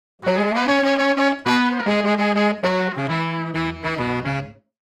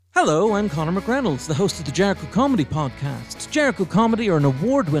I'm Conor McReynolds, the host of the Jericho Comedy Podcast. Jericho Comedy are an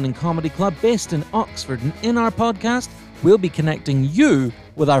award-winning comedy club based in Oxford, and in our podcast, we'll be connecting you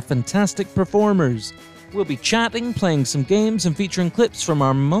with our fantastic performers. We'll be chatting, playing some games, and featuring clips from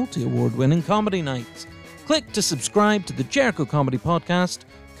our multi-award-winning comedy nights. Click to subscribe to the Jericho Comedy Podcast,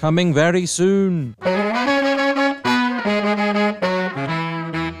 coming very soon.